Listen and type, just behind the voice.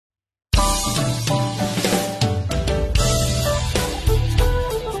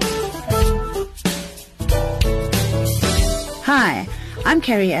Hi, I'm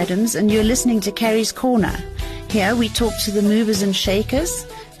Carrie Adams, and you're listening to Carrie's Corner. Here we talk to the movers and shakers,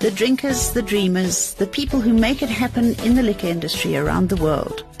 the drinkers, the dreamers, the people who make it happen in the liquor industry around the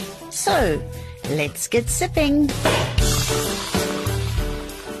world. So, let's get sipping.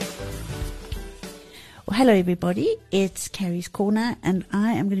 Well, hello everybody, it's Carrie's Corner, and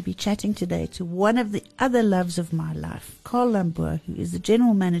I am going to be chatting today to one of the other loves of my life, Karl Lambour, who is the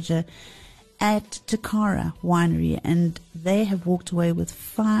general manager at Tokara Winery, and they have walked away with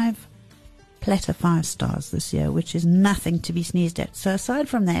 5 Platter 5 stars this year, which is nothing to be sneezed at. So aside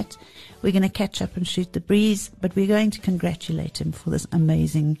from that, we're going to catch up and shoot the breeze, but we're going to congratulate him for this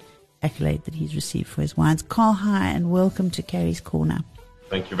amazing accolade that he's received for his wines. Karl, hi, and welcome to Carrie's Corner.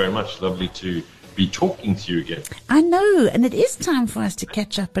 Thank you very much. Lovely to be talking to you again. I know, and it is time for us to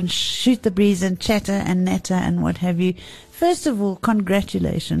catch up and shoot the breeze and chatter and natter and what have you. First of all,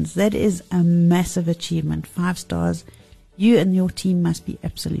 congratulations. That is a massive achievement. 5 stars. You and your team must be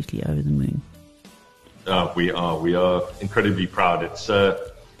absolutely over the moon. We are incredibly proud. It's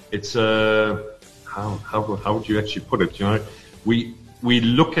how would you actually put it? You know, we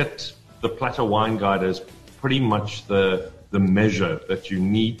look at the Platter Wine Guide as pretty much the measure that you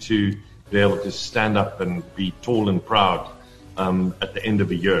need to be able to stand up and be tall and proud at the end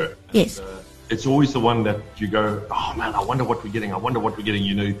of a year. Yes. And, it's always the one that you go, oh man, I wonder what we're getting.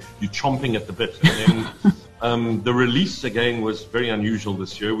 You know, you're chomping at the bit. And then the release again was very unusual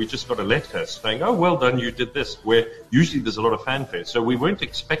this year. We just got a letter saying, oh, well done, you did this, where usually there's a lot of fanfare. So we weren't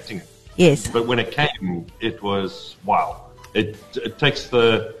expecting it. Yes. But when it came, it was, wow. It takes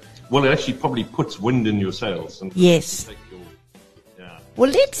it actually probably puts wind in your sails. And yes.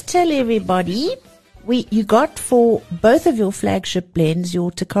 Well, let's tell everybody, you got for both of your flagship blends,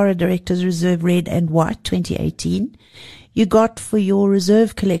 your Tokara Director's Reserve Red and White 2018. You got for your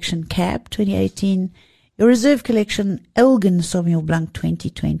Reserve Collection Cab 2018, your Reserve Collection Elgin Sauvignon Blanc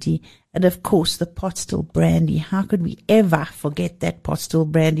 2020, and of course the Pot Still Brandy. How could we ever forget that Pot Still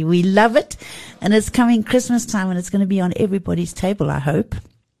Brandy? We love it, and it's coming Christmas time, and it's going to be on everybody's table, I hope.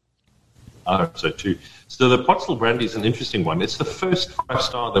 I hope so too. So the Pot Still Brandy is an interesting one. It's the first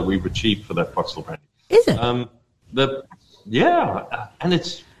 5-star that we've achieved for that Pot Still Brandy. Is it? And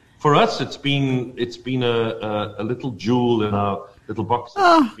it's for us. It's been a little jewel in our little box.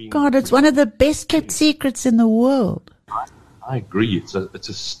 Oh God, it's one of the best kept secrets in the world. I agree. It's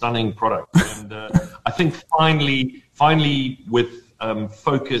a stunning product, and I think finally with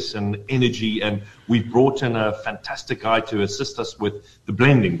focus and energy, and we've brought in a fantastic guy to assist us with the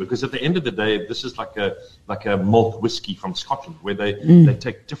blending, because at the end of the day, this is like a malt whiskey from Scotland, where they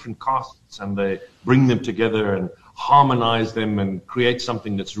take different casks and they bring them together and harmonize them and create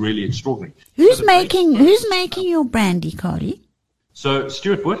something that's really extraordinary. Who's making your brandy, Carly? So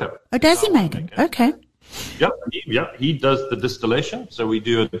Stuart Werther. Oh, does he make it? Okay. Yep, he does the distillation. So we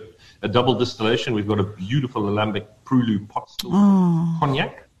do a double distillation. We've got a beautiful Alambic Prulu pot still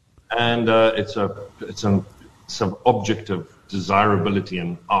cognac, and it's an object of desirability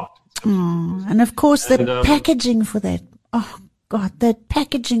and art. And of course the packaging for that. Oh God, that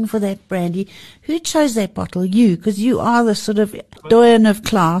packaging for that brandy. Who chose that bottle? You, because you are the sort of doyen of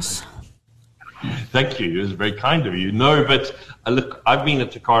class. Thank you. It was very kind of you. No, but look, I've been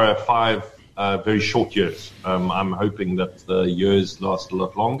at Tokara 5 very short years. I'm hoping that the years last a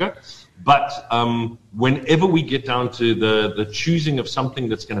lot longer. But whenever we get down to the choosing of something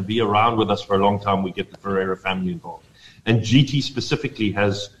that's going to be around with us for a long time, we get the Ferreira family involved. And GT specifically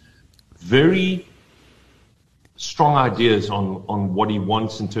has very strong ideas on what he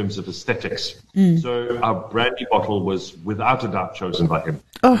wants in terms of aesthetics. So our brandy bottle was without a doubt chosen by him.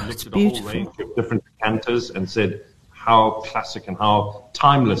 Oh, he it's looked at beautiful. a whole range of different decanters and said, how classic and how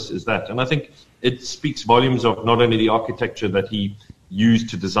timeless is that? And I think it speaks volumes of not only the architecture that he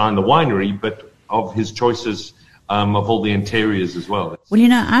used to design the winery, but of his choices of all the interiors as well. Well, you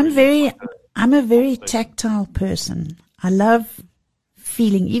know, I'm a very tactile person. I love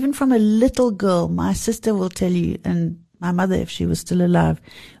feeling, even from a little girl. My sister will tell you, and my mother, if she was still alive,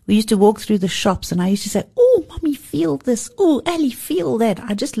 we used to walk through the shops, and I used to say, oh, mommy, feel this. Oh, Ellie, feel that.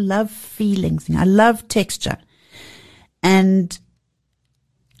 I just love feelings. I love texture. And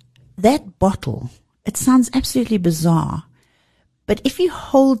that bottle, it sounds absolutely bizarre, but if you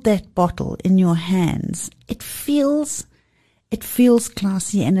hold that bottle in your hands, it feels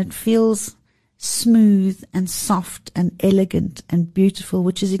classy, and it feels smooth and soft and elegant and beautiful,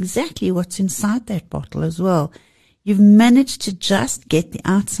 which is exactly what's inside that bottle as well. You've managed to just get the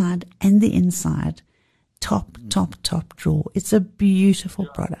outside and the inside top drawer. It's a beautiful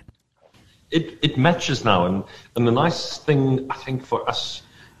product. It matches now, and the nice thing I think for us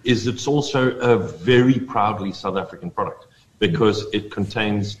is it's also a very proudly South African product. because it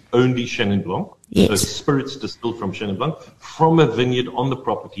contains only Chenin Blanc. Yes. So spirits distilled from Chenin Blanc from a vineyard on the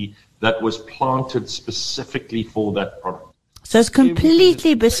property that was planted specifically for that product. So it's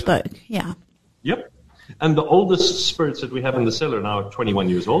completely bespoke. Yeah. Yep. And the oldest spirits that we have in the cellar now are 21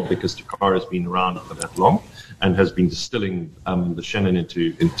 years old, because Tokara has been around for that long and has been distilling the Chenin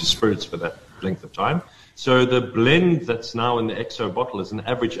into spirits for that length of time. So the blend that's now in the XO bottle is an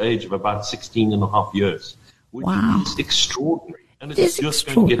average age of about 16 and a half years, which is extraordinary. And it's just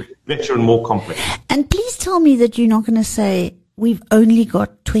going to get better and more complex. And please tell me that you're not going to say, we've only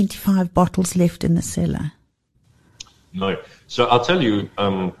got 25 bottles left in the cellar. No. So I'll tell you,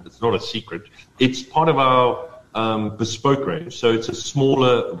 it's not a secret. It's part of our bespoke range. So it's a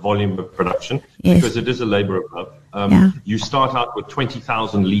smaller volume of production, because it is a labor of love. You start out with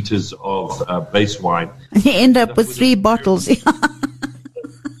 20,000 liters of base wine. And you end up with 3 bottles.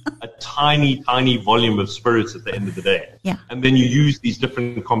 A tiny, tiny volume of spirits at the end of the day. Yeah. And then you use these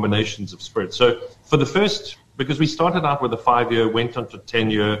different combinations of spirits. So for the first, because we started out with a 5-year, went on to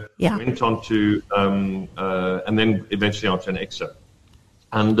 10-year, went on to, and then eventually onto an XO.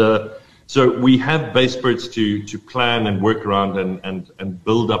 And so we have base spirits to plan and work around and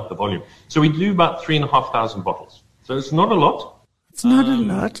build up the volume. So we do about 3,500 bottles. So it's not a lot. It's not a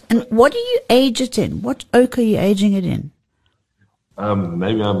lot. And what do you age it in? What oak are you aging it in?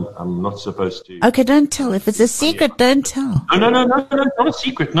 Maybe I'm not supposed to. Okay, don't tell. If it's a secret, don't tell. No, not a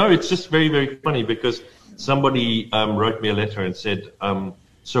secret. No, it's just very, very funny, because somebody wrote me a letter and said,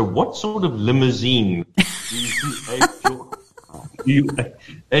 so what sort of limousine do you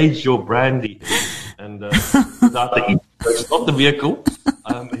age your brandy in? And without the it's not the vehicle.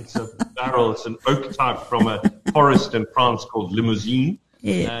 It's a barrel. It's an oak type from a forest in France called Limousine.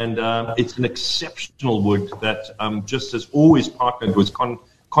 Yeah. And it's an exceptional wood that just has always partnered with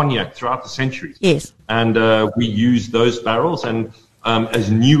cognac throughout the centuries. Yes. And we use those barrels and as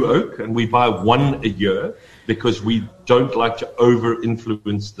new oak, and we buy 1 a year, because we don't like to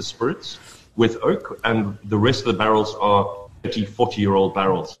over-influence the spirits with oak. And the rest of the barrels are 30, 40-year-old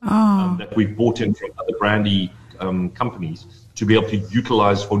barrels that we've bought in from other brandy companies to be able to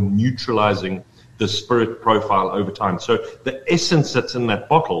utilize for neutralizing the spirit profile over time. So the essence that's in that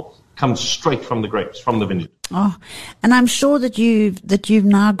bottle comes straight from the grapes, from the vineyard. Oh, and I'm sure that you've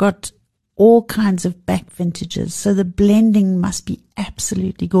now got all kinds of back vintages. So the blending must be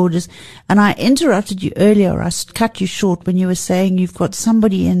absolutely gorgeous. And I interrupted you earlier. I cut you short when you were saying you've got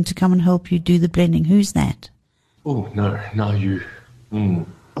somebody in to come and help you do the blending. Who's that? Oh, no, you. It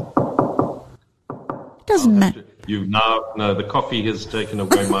doesn't matter. No, the coffee has taken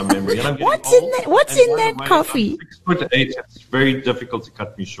away my memory. And I'm getting What's old, in that? What's in that coffee? I'm 6'8". It's very difficult to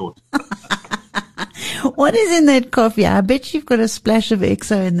cut me short. What is in that coffee? I bet you've got a splash of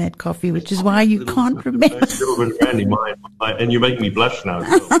XO in that coffee, which is why you can't remember. Randy, and you make me blush now. And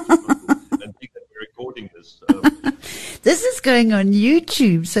think that we're recording this. This is going on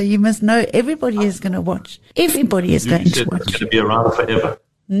YouTube, so you must know everybody is going to watch. Everybody is going to watch. It's going to be around forever.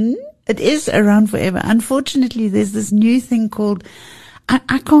 It is around forever. Unfortunately, there's this new thing called,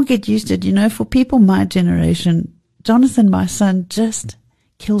 I can't get used to it. For people my generation, Jonathan, my son, just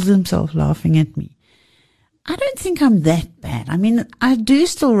kills himself laughing at me. I don't think I'm that bad. I mean, I do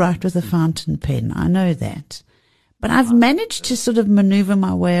still write with a fountain pen. I know that. But I've managed to sort of maneuver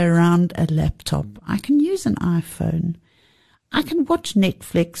my way around a laptop. I can use an iPhone. I can watch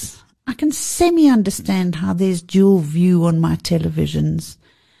Netflix. I can semi-understand how there's dual view on my televisions.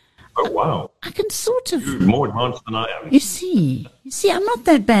 Oh, wow. I can sort of... You're more advanced than I am. You see, I'm not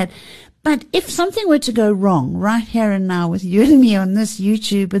that bad. But if something were to go wrong right here and now with you and me on this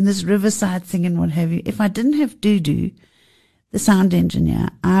YouTube and this Riverside thing and what have you, if I didn't have Dudu, the sound engineer,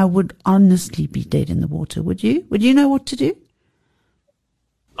 I would honestly be dead in the water. Would you? Would you know what to do?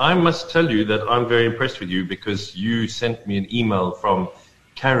 I must tell you that I'm very impressed with you, because you sent me an email from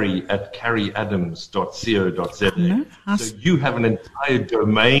Carrie at carrieadams.co.za. No, so you have an entire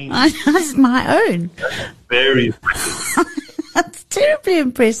domain. That's my own. That's very impressive. That's terribly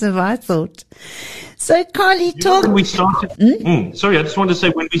impressive, I thought. So, Carly, talk. When we started, sorry, I just wanted to say,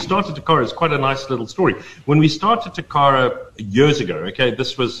 when we started Tokara, it's quite a nice little story. When we started Tokara years ago, okay,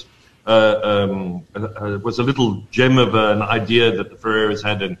 this was a little gem of an idea that the Ferreiras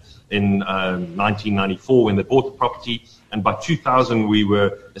had in 1994 when they bought the property. And by 2000, we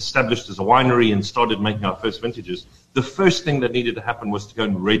were established as a winery and started making our first vintages. The first thing that needed to happen was to go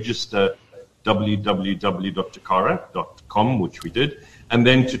and register www.tokara.com, which we did, and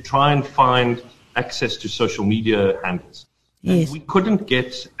then to try and find access to social media handles. Yes. And we couldn't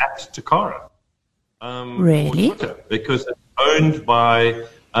get at Tokara. Really? Because it's owned by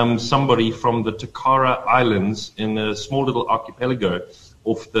somebody from the Tokara Islands in a small little archipelago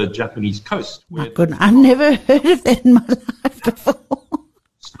off the Japanese coast. My goodness, I've never heard of that in my life before.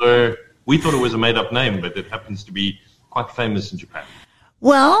 So we thought it was a made-up name, but it happens to be quite famous in Japan.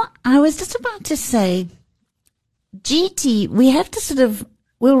 Well, I was just about to say, GT, we have to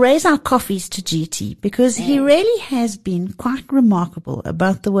we'll raise our coffees to GT because he really has been quite remarkable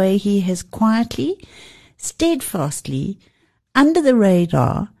about the way he has quietly, steadfastly, under the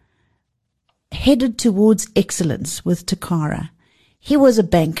radar, headed towards excellence with Tokara. He was a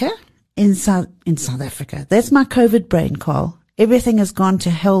banker in South Africa. That's my COVID brain, Carl. Everything has gone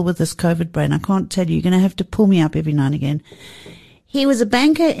to hell with this COVID brain. I can't tell you. You're going to have to pull me up every now and again. He was a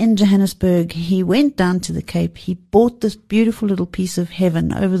banker in Johannesburg. He went down to the Cape. He bought this beautiful little piece of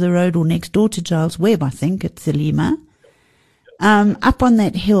heaven over the road or next door to Giles Webb, I think, at Thelema. Up on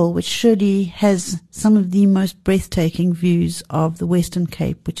that hill, which surely has some of the most breathtaking views of the Western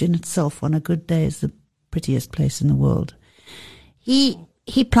Cape, which in itself on a good day is the prettiest place in the world. He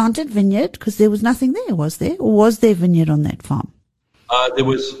planted vineyard because there was nothing there, was there? Or was there vineyard on that farm? It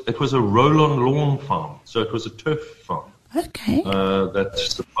was a roll-on lawn farm, so it was a turf farm. Okay. That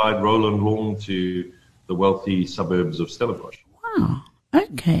supplied roll-on lawn to the wealthy suburbs of Stellenbosch. Wow.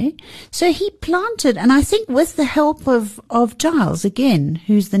 Okay. So he planted, and I think with the help of Giles, again,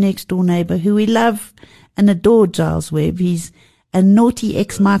 who's the next door neighbor, who we love and adore, Giles Webb. He's a naughty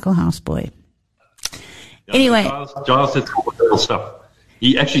ex-Michael House boy. Yeah, anyway. Giles did all the little stuff.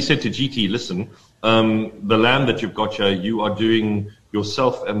 He actually said to GT, listen, the land that you've got here, you are doing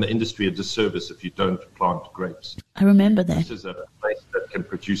yourself and the industry a disservice if you don't plant grapes. I remember that. This is a place that can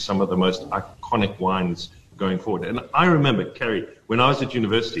produce some of the most iconic wines going forward. And I remember, Kerry, when I was at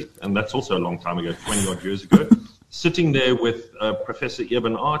university, and that's also a long time ago, 20-odd years ago, sitting there with Professor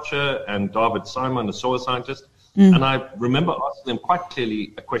Eben Archer and David Simon, a soil scientist, and I remember asking them quite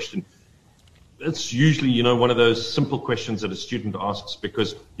clearly a question. It's usually, one of those simple questions that a student asks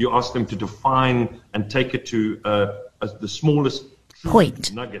because you ask them to define and take it to the smallest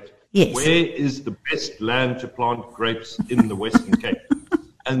point nugget. Yes. Where is the best land to plant grapes in the Western Cape?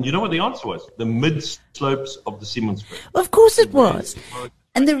 And you know what the answer was? The mid-slopes of the Siemensberg. Of course it was.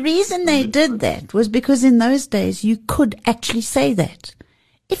 And the reason they did that was because in those days you could actually say that.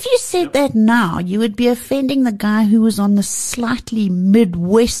 If you said that now, you would be offending the guy who was on the slightly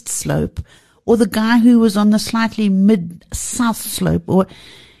mid-west slope or the guy who was on the slightly mid-south slope, or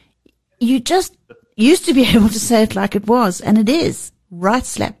you just used to be able to say it like it was, and it is. Right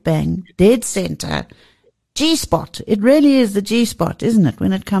slap bang, dead center, G-spot. It really is the G-spot, isn't it,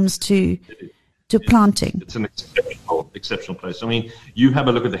 when it comes to planting? It's an exceptional place. I mean, you have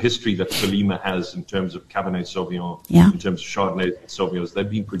a look at the history that Thelema has in terms of Cabernet Sauvignon, in terms of Chardonnay and Sauvignons. They've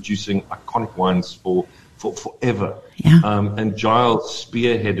been producing iconic wines for forever. Yeah. And Giles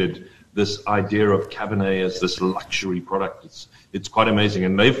spearheaded this idea of Cabernet as this luxury product. It's quite amazing.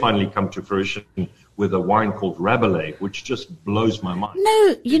 And they've finally come to fruition with a wine called Rabelais, which just blows my mind.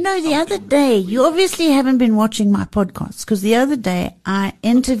 No, the other day, you obviously haven't been watching my podcast, because the other day I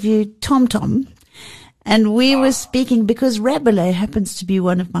interviewed Tom, and we were speaking, because Rabelais happens to be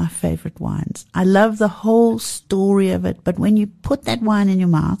one of my favorite wines. I love the whole story of it, but when you put that wine in your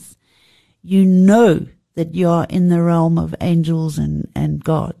mouth, you know that you're in the realm of angels and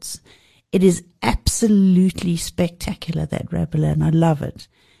gods. It is absolutely spectacular, that Rabelais, and I love it.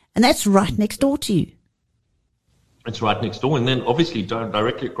 And that's right next door to you. It's right next door. And then obviously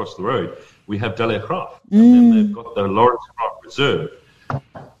directly across the road, we have Dalle Graaf. And then they've got the Lawrence Graaf Reserve.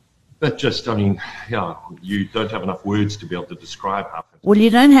 That just, you don't have enough words to be able to describe how. Well, you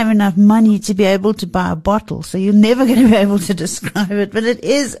don't have enough money to be able to buy a bottle, so you're never going to be able to describe it. But it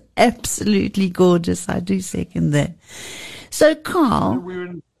is absolutely gorgeous. I do second that. So, Carl. We're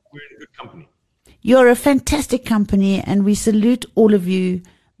in good company. You're a fantastic company, and we salute all of you,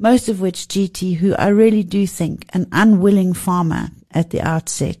 most of which GT, who I really do think an unwilling farmer at the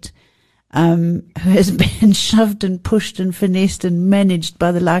outset, who has been shoved and pushed and finessed and managed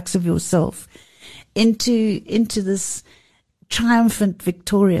by the likes of yourself into this triumphant,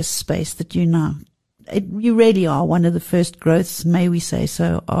 victorious space that you now. You really are one of the first growths, may we say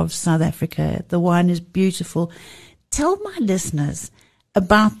so, of South Africa. The wine is beautiful. Tell my listeners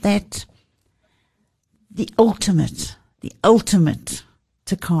about that, the ultimate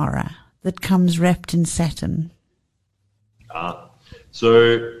Tokara that comes wrapped in satin. It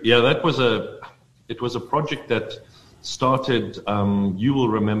was a project that started, you will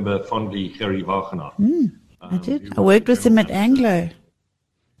remember fondly Gerry Wagenaar. I did. I worked with him at Anglo.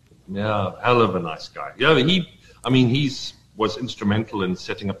 Yeah, hell of a nice guy. Yeah, he was instrumental in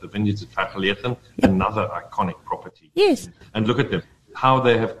setting up the vineyards at Vergelegen, another iconic property. Yes. And look at them. how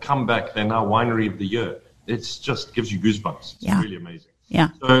they have come back. They're now Winery of the Year. It's just gives you goosebumps. It's really amazing. Yeah.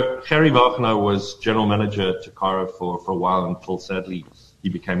 So Gerry Wagner was general manager at Tokara for a while until sadly he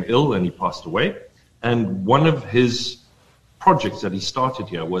became ill and he passed away. And one of his projects that he started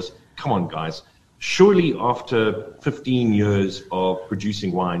here was, come on guys, surely after 15 years of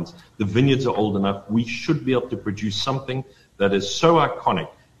producing wines, the vineyards are old enough. We should be able to produce something that is so iconic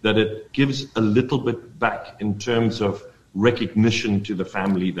that it gives a little bit back in terms of recognition to the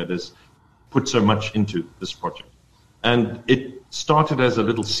family that has put so much into this project. And it started as a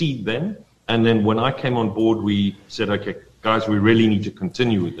little seed then. And then when I came on board, we said, okay, guys, we really need to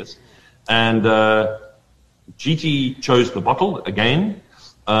continue with this. And GT chose the bottle again.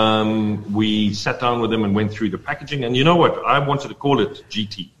 We sat down with them and went through the packaging. And you know what? I wanted to call it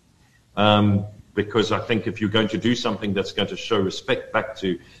GT. Because I think if you're going to do something that's going to show respect back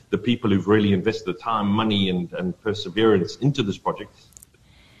to the people who've really invested the time, money, and perseverance into this project,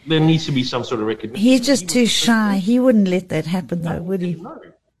 there needs to be some sort of recognition. He's just too shy. He wouldn't let that happen, though, would he? No.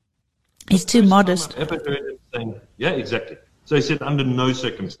 He's too modest. I've ever heard him saying, yeah, exactly. So he said, under no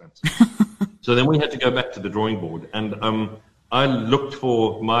circumstances. So then we had to go back to the drawing board. And I looked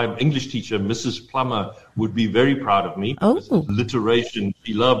for my English teacher, Mrs. Plummer, would be very proud of me. Oh. Alliteration.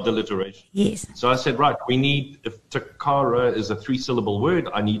 She loved alliteration. Yes. So I said, right, we need, if Tokara is a 3-syllable word,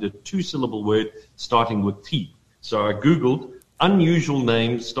 I need a 2-syllable word starting with T. So I Googled unusual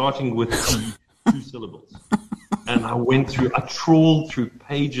names starting with T, 2 syllables. And I trawled through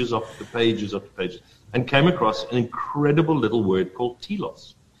pages after pages after pages and came across an incredible little word called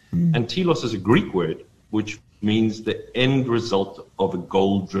telos. And telos is a Greek word, which means the end result of a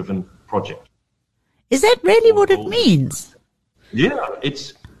goal-driven project. Is that really what it means? Yeah,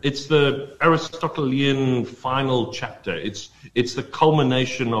 it's the Aristotelian final chapter. It's the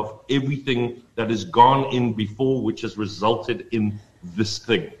culmination of everything that has gone in before, which has resulted in this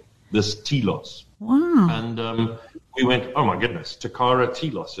thing, this telos. Wow. And we went, oh my goodness, Tokara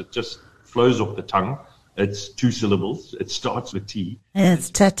telos. It just flows off the tongue. It's 2 syllables. It starts with T. It's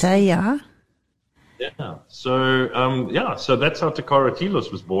Tata, yeah. Yeah. So so that's how Tokara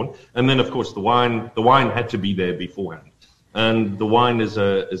telos was born. And then of course the wine had to be there beforehand. And the wine is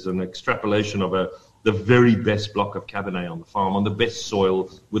an extrapolation of the very best block of Cabernet on the farm, on the best soil,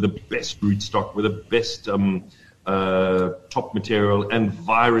 with the best rootstock, with the best top material, and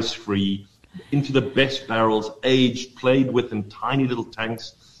virus-free, into the best barrels, aged, played with in tiny little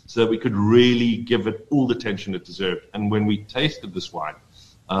tanks, so that we could really give it all the attention it deserved. And when we tasted this wine,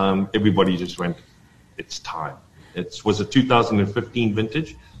 everybody just went, it's time. It was a 2015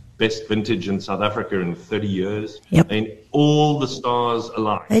 vintage. Best vintage in South Africa in 30 years. Yep. And all the stars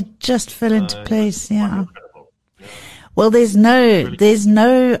aligned. It just fell into place, yeah. Yeah. Well, there's no,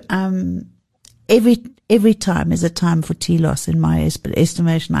 every time is a time for telos in my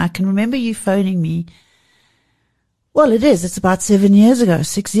estimation. I can remember you phoning me. Well, it's about 6 years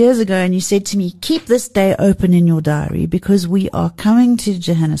ago, and you said to me, keep this day open in your diary because we are coming to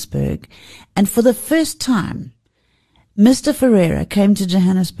Johannesburg. And for the first time, Mr. Ferreira came to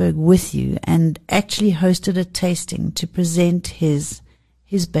Johannesburg with you and actually hosted a tasting to present his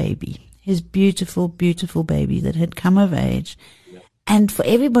baby, his beautiful, beautiful baby that had come of age. Yeah. And for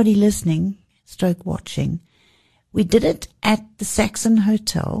everybody listening, stroke watching, we did it at the Saxon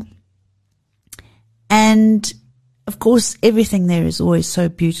Hotel. And of course, everything there is always so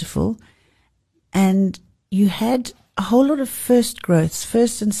beautiful. And you had a whole lot of first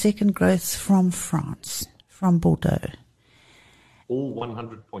and second growths from France, from Bordeaux. All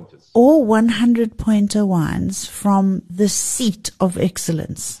 100 pointers. All 100 pointer wines from the seat of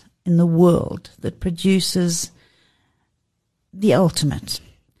excellence in the world that produces the ultimate.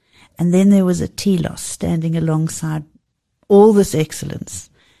 And then there was a telos standing alongside all this excellence.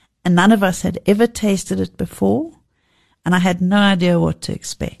 And none of us had ever tasted it before. And I had no idea what to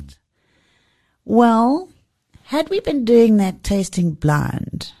expect. Well, had we been doing that tasting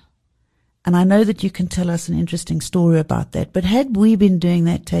blind, and I know that you can tell us an interesting story about that, but had we been doing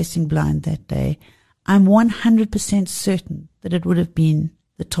that tasting blind that day, I'm 100% certain that it would have been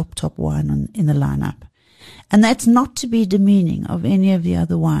the top wine in the lineup. And that's not to be demeaning of any of the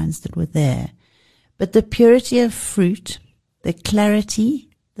other wines that were there, but the purity of fruit, the clarity,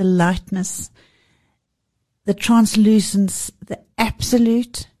 the lightness, the translucence, the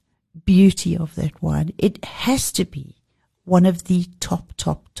absolute beauty of that wine, it has to be one of the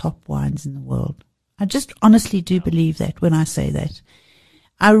top wines in the world. I just honestly do believe that when I say that.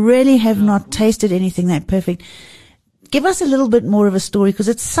 I really have not tasted anything that perfect. Give us a little bit more of a story, because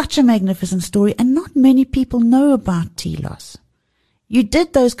it's such a magnificent story and not many people know about telos. You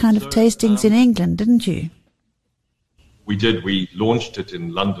did those kind of tastings in England, didn't you? We did. We launched it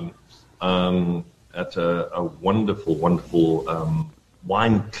in London at a wonderful, wonderful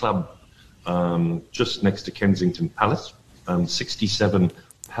wine club just next to Kensington Palace, 67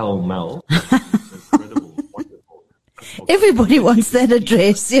 Pall Mall. Incredible, wonderful. Everybody wants that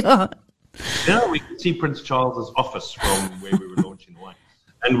address, yeah. Yeah, we could see Prince Charles's office from where we were launching the wine.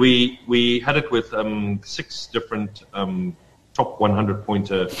 And we had it with 6 different top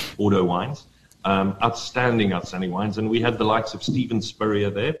 100-pointer Bordeaux wines. Outstanding wines. And we had the likes of Stephen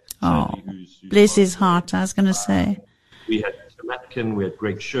Spurrier there. Oh, bless his heart, I was going to say. We had Matkin, we had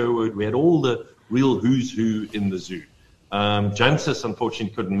Greg Sherwood, we had all the real who's who in the zoo. Jancis,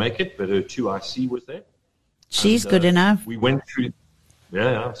 unfortunately, couldn't make it, but her 2IC was there. She's good enough. We went through,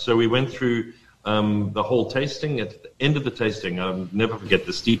 so we went through the whole tasting. At the end of the tasting, I'll never forget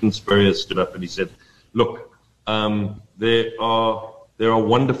this, Stephen Spurrier stood up and he said, look, there are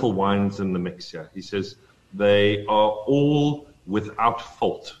wonderful wines in the mix here. He says, they are all without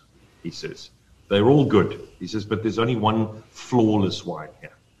fault, he says. They're all good. He says, but there's only one flawless wine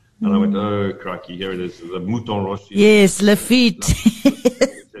here. And I went, oh, crikey, here it is, the Mouton Rocher. Yes, Lafitte.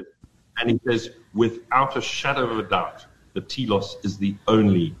 And he says, without a shadow of a doubt, the Telos is the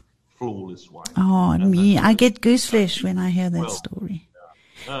only flawless wine. Oh, me, I get goose flesh when I hear that story.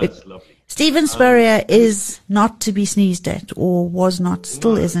 Yeah. That's lovely. Stephen Spurrier is not to be sneezed at, or was not,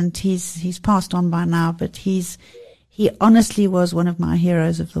 still isn't. He's passed on by now, but he honestly was one of my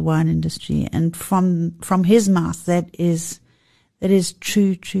heroes of the wine industry. And from his mouth, that is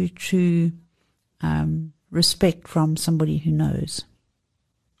true respect from somebody who knows.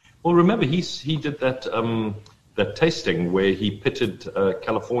 Well, remember, he did that tasting where he pitted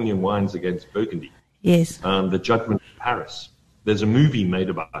Californian wines against Burgundy. Yes. The Judgment of Paris. There's a movie made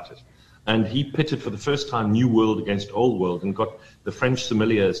about it. And he pitted for the first time New World against Old World and got the French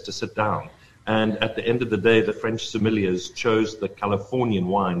sommeliers to sit down. And at the end of the day, the French sommeliers chose the Californian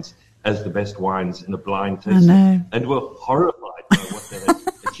wines as the best wines in a blind tasting. I know. And were horrified by what they had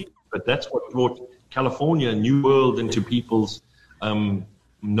achieved. But that's what brought California, New World into people's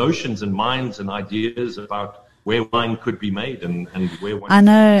notions and minds and ideas about where wine could be made and where wine. I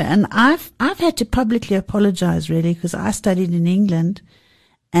know, and I've had to publicly apologize really, because I studied in England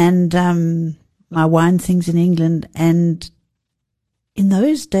and my wine things in England, and in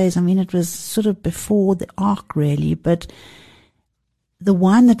those days, I mean, it was sort of before the arc really, but the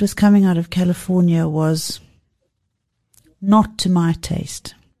wine that was coming out of California was not to my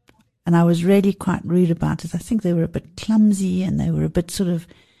taste. And I was really quite rude about it. I think they were a bit clumsy and they were a bit sort of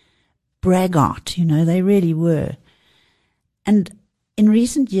braggart, they really were. And in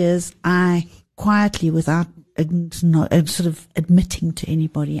recent years, I quietly, without sort of admitting to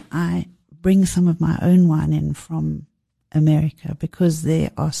anybody, I bring some of my own wine in from America, because there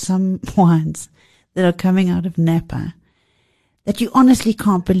are some wines that are coming out of Napa that you honestly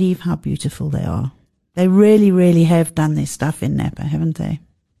can't believe how beautiful they are. They really, really have done their stuff in Napa, haven't they?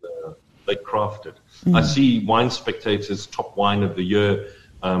 They crafted. I see Wine Spectator's top wine of the year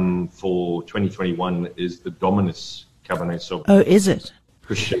for 2021 is the Dominus Cabernet Sauvignon. Oh, is it?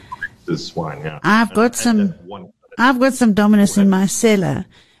 This wine, yeah. I've got some Dominus in my cellar,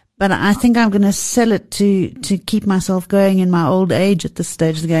 but I think I'm going to sell it to keep myself going in my old age at this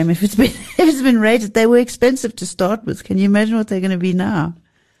stage of the game. If it's been rated, they were expensive to start with. Can you imagine what they're going to be now?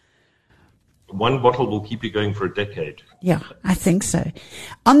 One bottle will keep you going for a decade. Yeah, I think so.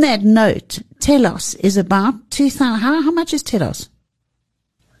 On that note, Telos is about 2,000. How much is Telos?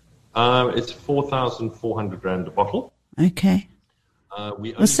 It's 4,400 rand a bottle. Okay.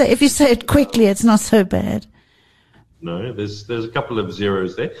 So if you say it quickly, it's not so bad. No, there's a couple of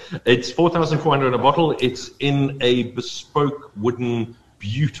zeros there. It's 4,400 a bottle. It's in a bespoke wooden,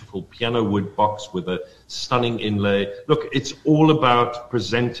 beautiful piano wood box with a stunning inlay. Look, it's all about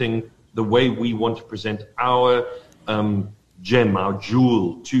presenting the way we want to present our gem, our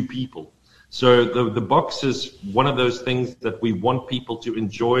jewel to people. So the box is one of those things that we want people to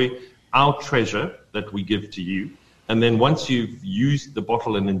enjoy our treasure that we give to you. And then once you've used the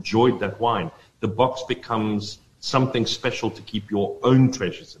bottle and enjoyed that wine, the box becomes something special to keep your own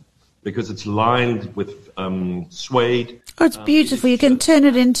treasures in, because it's lined with suede. Oh, it's beautiful. You can turn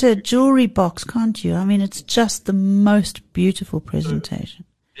it into a jewelry box, can't you? I mean, it's just the most beautiful presentation.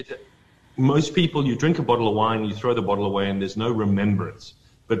 Most people, you drink a bottle of wine, you throw the bottle away, and there's no remembrance.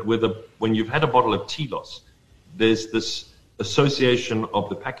 But when you've had a bottle of Telos, there's this association of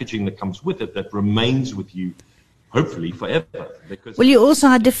the packaging that comes with it that remains with you, hopefully forever. Well,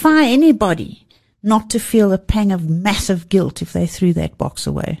 I defy anybody not to feel a pang of massive guilt if they threw that box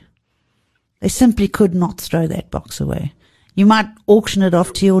away. They simply could not throw that box away. You might auction it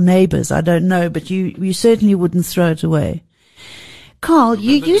off to your neighbors. I don't know, but you certainly wouldn't throw it away. Karl,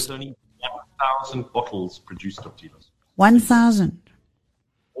 you used... There's only 1,000 bottles produced of Tilos. 1,000?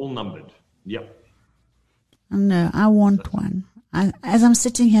 All numbered. Yep. Oh, no, I want one. As I'm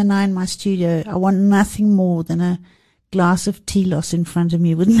sitting here now in my studio, I want nothing more than a glass of Tilos in front of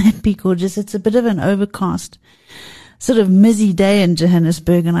me. Wouldn't that be gorgeous? It's a bit of an overcast, sort of mizzy day in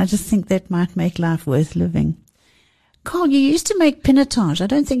Johannesburg, and I just think that might make life worth living. Karl, you used to make pinotage. I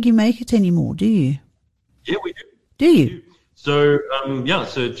don't think you make it anymore, do you? Yeah, we do. Do you? So,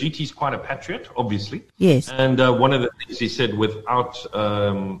 so GT's quite a patriot, obviously. Yes. And one of the things he said without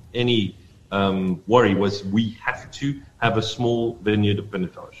any worry was we have to have a small vineyard of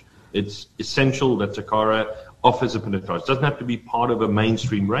pinotage. It's essential that Tokara offers a pinotage. It doesn't have to be part of a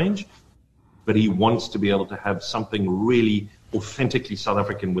mainstream range, but he wants to be able to have something really authentically South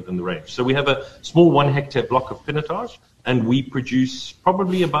African within the range. So we have a small 1 hectare block of pinotage, and we produce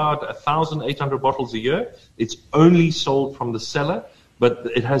probably about 1,800 bottles a year. It's only sold from the cellar, but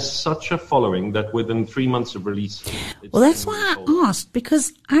it has such a following that within 3 months of release, well, that's why I asked,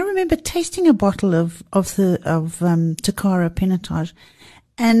 because I remember tasting a bottle of Tokara pinotage,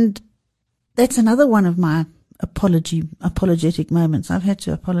 and that's another one of my apologetic moments. I've had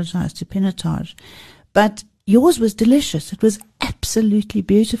to apologize to pinotage, but yours was delicious. It was absolutely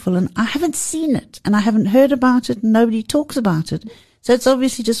beautiful, and I haven't seen it, and I haven't heard about it, and nobody talks about it. So it's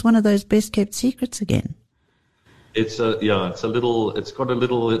obviously just one of those best kept secrets again. It's got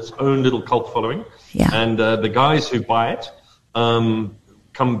its own little cult following. Yeah. And the guys who buy it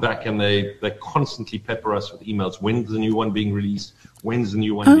come back and they constantly pepper us with emails. When's the new one being released? When's the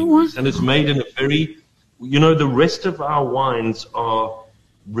new one being released? And it's made in a very, the rest of our wines are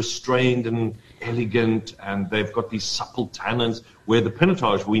restrained and elegant, and they've got these supple tannins, where the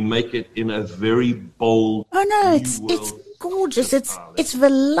pinotage, we make it in a very bold. Oh no, it's gorgeous. It's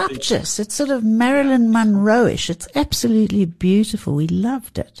voluptuous. It's sort of Marilyn Monroe-ish. It's absolutely beautiful. We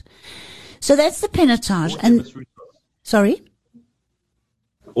loved it. So that's the pinotage. And sorry?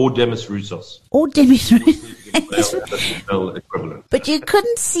 Or Demis Roussos. Or Demis Roussos. But you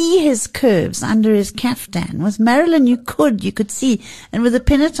couldn't see his curves under his caftan. With Marilyn, you could see. And with the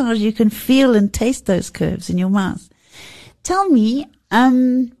pinotage, you can feel and taste those curves in your mouth. Tell me,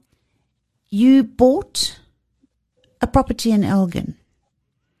 you bought a property in Elgin.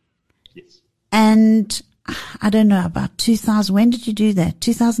 Yes. And I don't know, about 2000. When did you do that?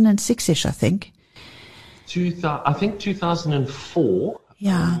 2006-ish, I think. I think 2004.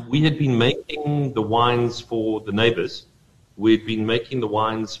 Yeah. We had been making the wines for the neighbors. We'd been making the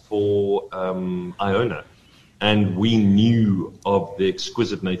wines for Iona, and we knew of the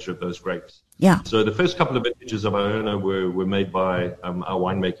exquisite nature of those grapes. Yeah. So the first couple of vintages of Iona were made by our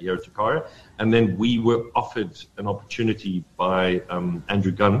winemaker here at Tokara, and then we were offered an opportunity by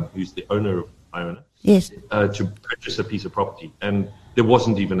Andrew Gunn, who's the owner of Iona, yes, to purchase a piece of property, and there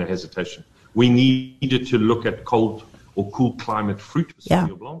wasn't even a hesitation. We needed to look at cold or cool climate fruit with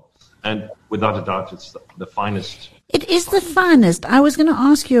Sauvignon Blanc, and without a doubt, it's the finest. It is the finest. I was going to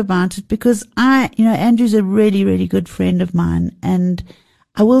ask you about it because Andrew's a really, really good friend of mine, and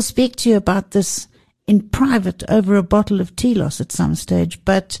I will speak to you about this in private over a bottle of Tilos at some stage.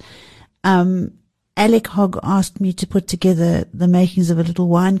 But Alec Hogg asked me to put together the makings of a little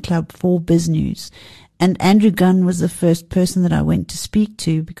wine club for Biz News, and Andrew Gunn was the first person that I went to speak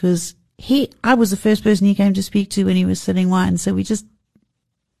to because I was the first person he came to speak to when he was selling wine. So we just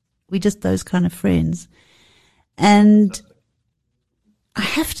those kind of friends. And I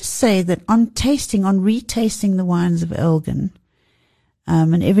have to say that on retasting the wines of Elgin,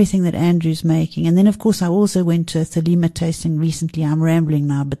 and everything that Andrew's making. And then, of course, I also went to a Thelema tasting recently. I'm rambling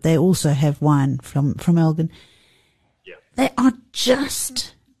now, but they also have wine from Elgin. Yeah. They are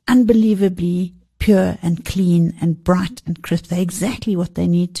just unbelievably pure and clean and bright and crisp. They're exactly what they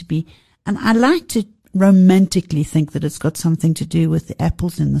need to be. And I like to romantically think that it's got something to do with the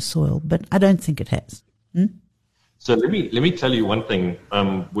apples in the soil, but I don't think it has. So let me tell you one thing,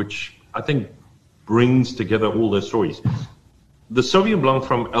 which I think brings together all those stories. The Sauvignon Blanc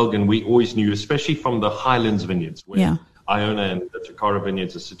from Elgin, we always knew, especially from the Highlands vineyards, where Iona and the Tokara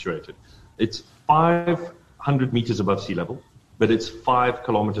vineyards are situated. It's 500 meters above sea level, but it's 5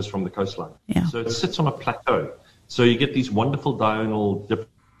 kilometers from the coastline. Yeah. So it sits on a plateau. So you get these wonderful diurnal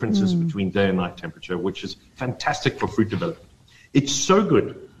differences between day and night temperature, which is fantastic for fruit development. It's so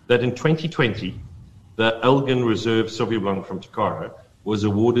good that in 2020, the Elgin Reserve Sauvignon Blanc from Tokara was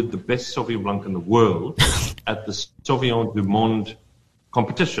awarded the best Sauvignon Blanc in the world at the Sauvignon du Monde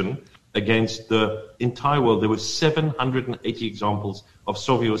competition against the entire world. There were 780 examples of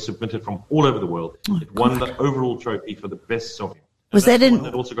Sauvignon submitted from all over the world. It won the overall trophy for the best Sauvignon. Was that in?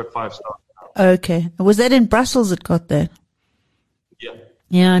 It also got 5 stars. Okay. Was that in Brussels? It got that. Yeah.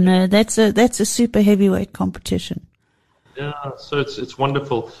 Yeah, no, that's a super heavyweight competition. Yeah, so it's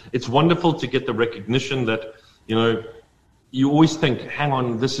wonderful. It's wonderful to get the recognition that, you always think, hang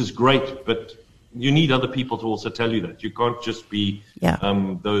on, this is great, but you need other people to also tell you that. You can't just be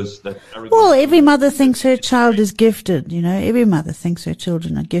those that arrogant. Well, every mother thinks her child is gifted, Every mother thinks her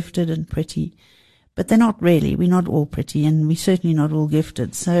children are gifted and pretty. But they're not really. We're not all pretty, and we're certainly not all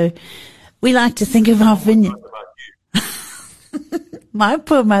gifted. So we like to think of our vineyard. My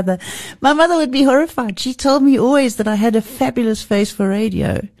poor mother. My mother would be horrified. She told me always that I had a fabulous face for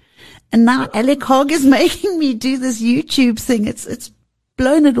radio. And now Alec Hogg is making me do this YouTube thing. It's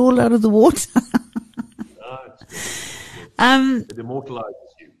blown it all out of the water. It immortalizes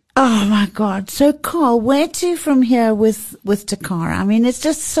you. Oh my God. So Karl, where to from here with Tokara? I mean, it's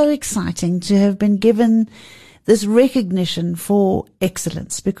just so exciting to have been given this recognition for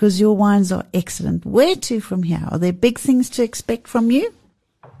excellence, because your wines are excellent. Where to from here? Are there big things to expect from you?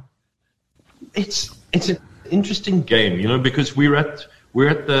 It's an interesting game, because we're at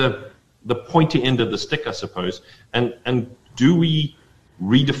the pointy end of the stick, I suppose. And do we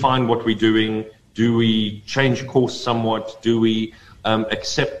redefine what we're doing? Do we change course somewhat? Do we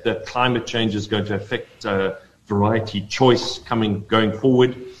accept that climate change is going to affect variety choice going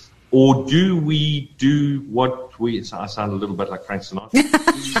forward? Or do we do what I sound a little bit like Frank Sinatra.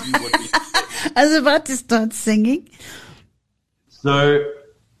 I was about to start singing. So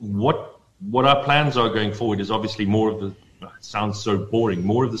what our plans are going forward is obviously more of the, it sounds so boring,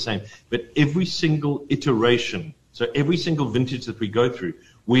 more of the same, but every single iteration, so every single vintage that we go through,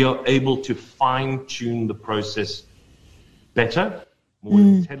 we are able to fine-tune the process better, more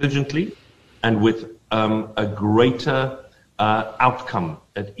intelligently, and with a greater outcome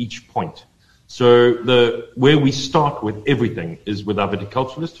at each point. So where we start with everything is with our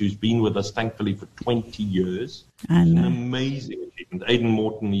viticulturalist, who's been with us, thankfully, for 20 years. I know. An amazing achievement. Aidan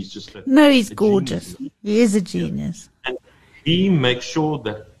Morton, he's just he's gorgeous. Genius. He is a genius. Yeah. And he makes sure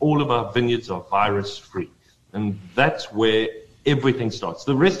that all of our vineyards are virus-free. And that's where everything starts.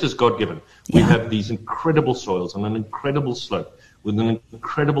 The rest is God-given. We have these incredible soils on an incredible slope with an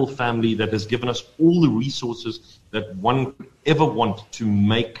incredible family that has given us all the resources that one could ever want to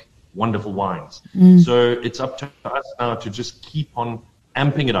make wonderful wines. So it's up to us now to just keep on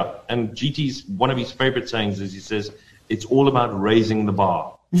amping it up. And GT's, one of his favorite sayings is, he says, it's all about raising the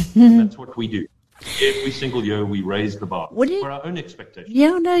bar. And that's what we do. Every single year we raise the bar for our own expectations.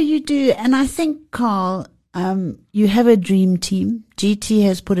 Yeah, no, you do. And I think, Karl, you have a dream team. GT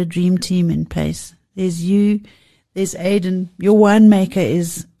has put a dream team in place. There's you, there's Aidan. Your winemaker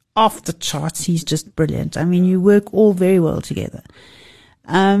is off the charts. He's just brilliant. I mean, you work all very well together.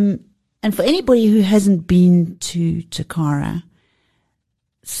 And for anybody who hasn't been to Tokara,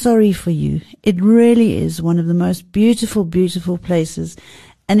 sorry for you. It really is one of the most beautiful, beautiful places.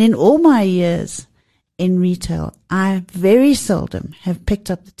 And in all my years in retail, I very seldom have picked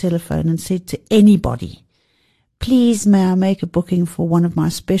up the telephone and said to anybody, please, may I make a booking for one of my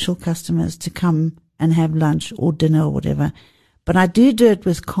special customers to come and have lunch or dinner or whatever. But I do it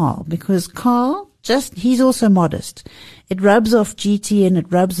with Karl, because Karl, he's also modest. It rubs off GT and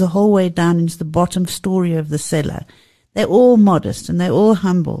it rubs the whole way down into the bottom story of the cellar. They're all modest and they're all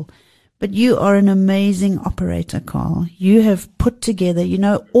humble. But you are an amazing operator, Karl. You have put together,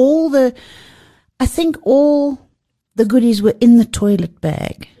 I think all the goodies were in the toilet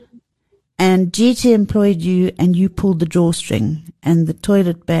bag. And GT employed you and you pulled the drawstring, and the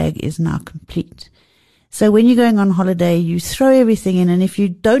toilet bag is now complete. So when you're going on holiday, you throw everything in, and if you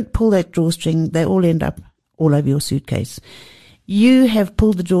don't pull that drawstring, they all end up all over your suitcase. You have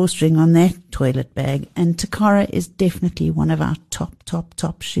pulled the drawstring on that toilet bag, and Tokara is definitely one of our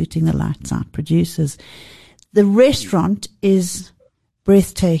top shooting the lights out producers. The restaurant is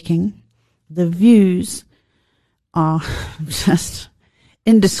breathtaking. The views are just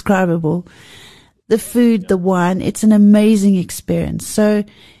indescribable. The food, the wine, it's an amazing experience. So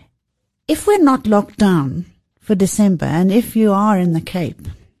if we're not locked down for December, and if you are in the Cape,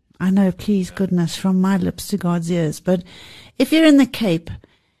 I know, please goodness, from my lips to God's ears, but if you're in the Cape,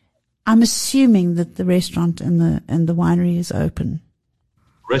 I'm assuming that the restaurant and the winery is open.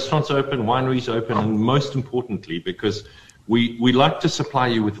 Restaurants open, wineries open, and most importantly, because we like to supply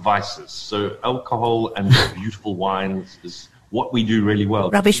you with vices. So alcohol and beautiful wines is what we do really well.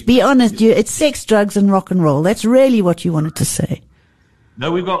 Rubbish. Be honest, it's sex, drugs, and rock and roll. That's really what you wanted to say.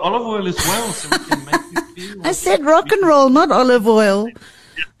 No, we've got olive oil as well, so we can make you feel. I said rock and roll, not olive oil.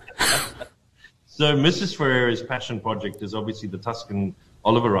 So Mrs. Ferreira's passion project is obviously the Tuscan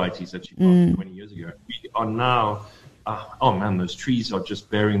olive varieties that she planted 20 years ago. We are now, oh man, those trees are just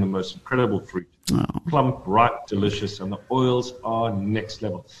bearing the most incredible fruit. Oh. Plump, ripe, delicious, and the oils are next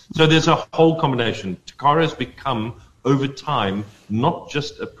level. So there's a whole combination. Tokara has become, over time, not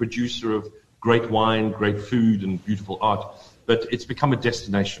just a producer of great wine, great food, and beautiful art, but it's become a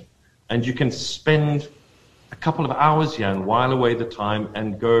destination. And you can spend a couple of hours here and while away the time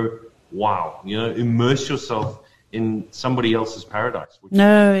and go, wow, immerse yourself in somebody else's paradise.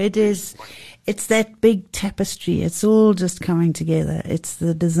 No, it is. It's that big tapestry. It's all just coming together. It's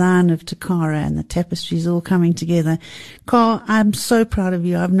the design of Tokara and the tapestry is all coming together. Karl, I'm so proud of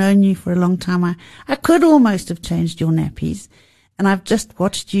you. I've known you for a long time. I could almost have changed your nappies, and I've just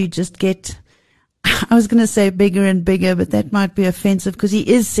watched you just get, I was going to say bigger and bigger, but that might be offensive because he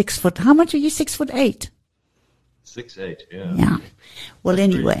is 6 foot. How much are you? 6'8"? 6'8", yeah. Yeah. Well,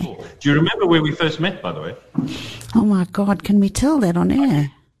 That's anyway. really cool. Do you remember where we first met, by the way? Oh my God, can we tell that on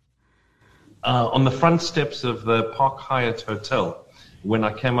air? On the front steps of the Park Hyatt Hotel, when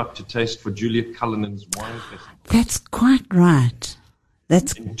I came up to taste for Juliet Cullinan's wine festival. That's quite right.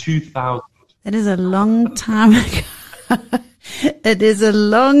 That's in 2000. That is a long time ago. It is a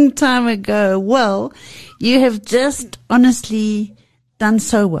long time ago. Well, you have just honestly done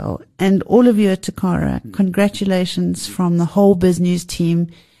so well. And all of you at Tokara, congratulations from the whole BizNews team.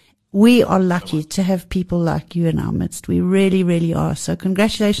 We are lucky to have people like you in our midst. We really, really are. So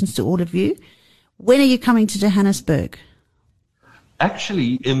congratulations to all of you. When are you coming to Johannesburg?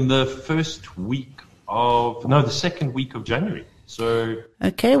 Actually, in the second week of January. So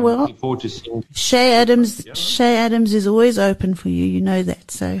okay, well, looking forward to seeing Shay Adams. Yeah. Shay Adams is always open for you. You know that.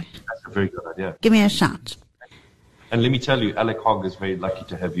 So that's a very good idea. Give me a shout. And let me tell you, Alec Hogg is very lucky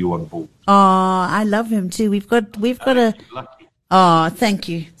to have you on board. Oh, I love him too. We've got a. Lucky. Oh, thank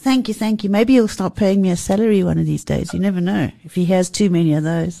you. Maybe he'll start paying me a salary one of these days. You never know if he has too many of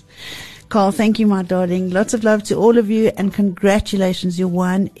those. Karl, thank you, my darling. Lots of love to all of you and congratulations. Your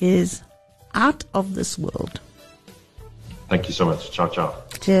wine is out of this world. Thank you so much. Ciao, ciao.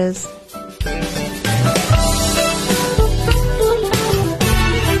 Cheers.